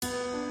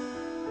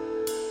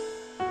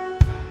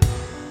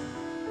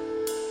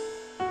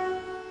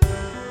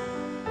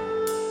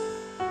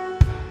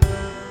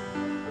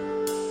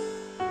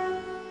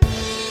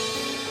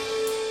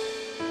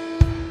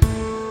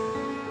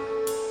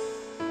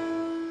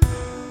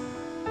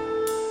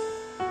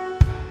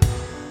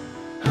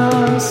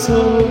I'm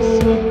so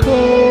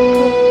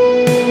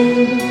cold,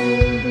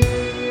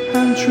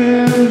 I'm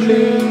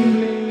trembling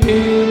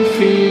in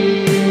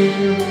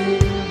fear,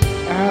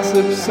 as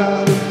if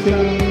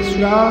something's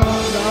wrong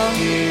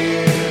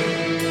here.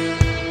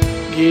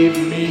 Give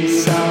me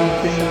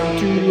something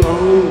to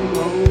hold,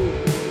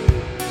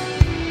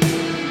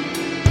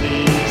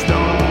 please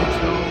don't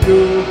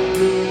go.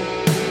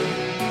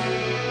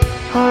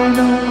 I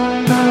know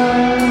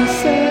I'm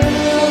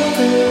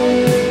selfish,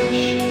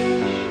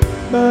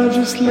 but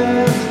just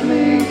let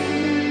me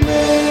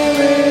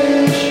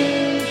perish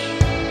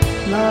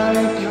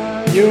like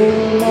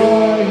you're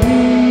my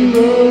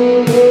hero.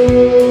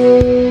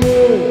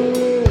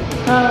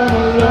 I'm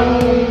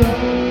alone.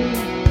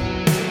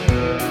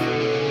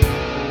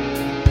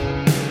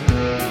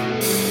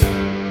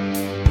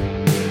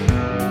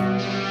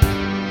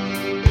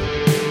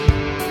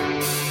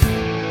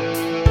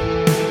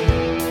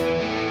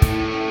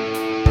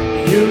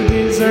 You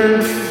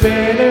deserve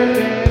better.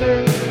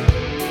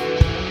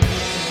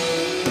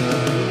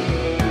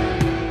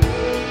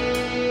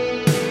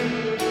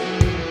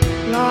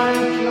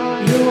 Like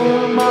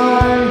you're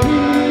my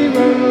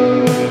hero.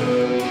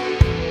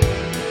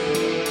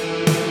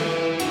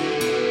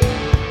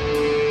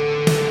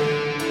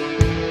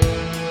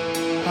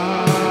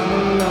 I'm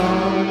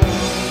alone,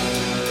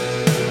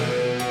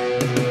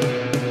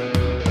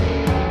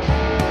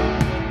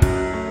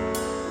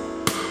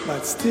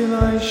 but still I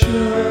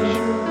should,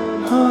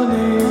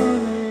 honey.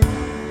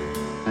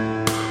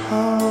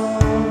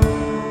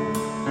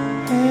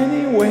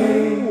 Anyway,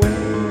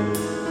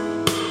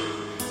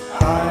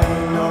 I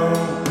know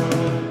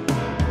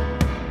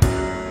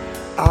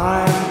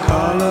I'm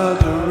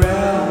colored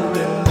around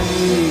an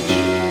age.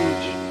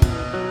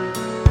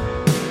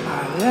 I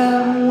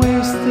am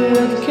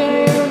wasted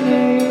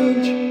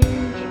carnage,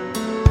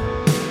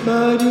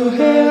 but you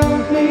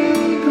help me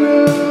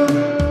grow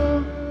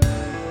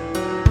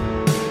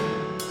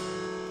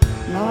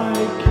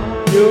like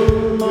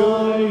you're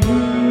my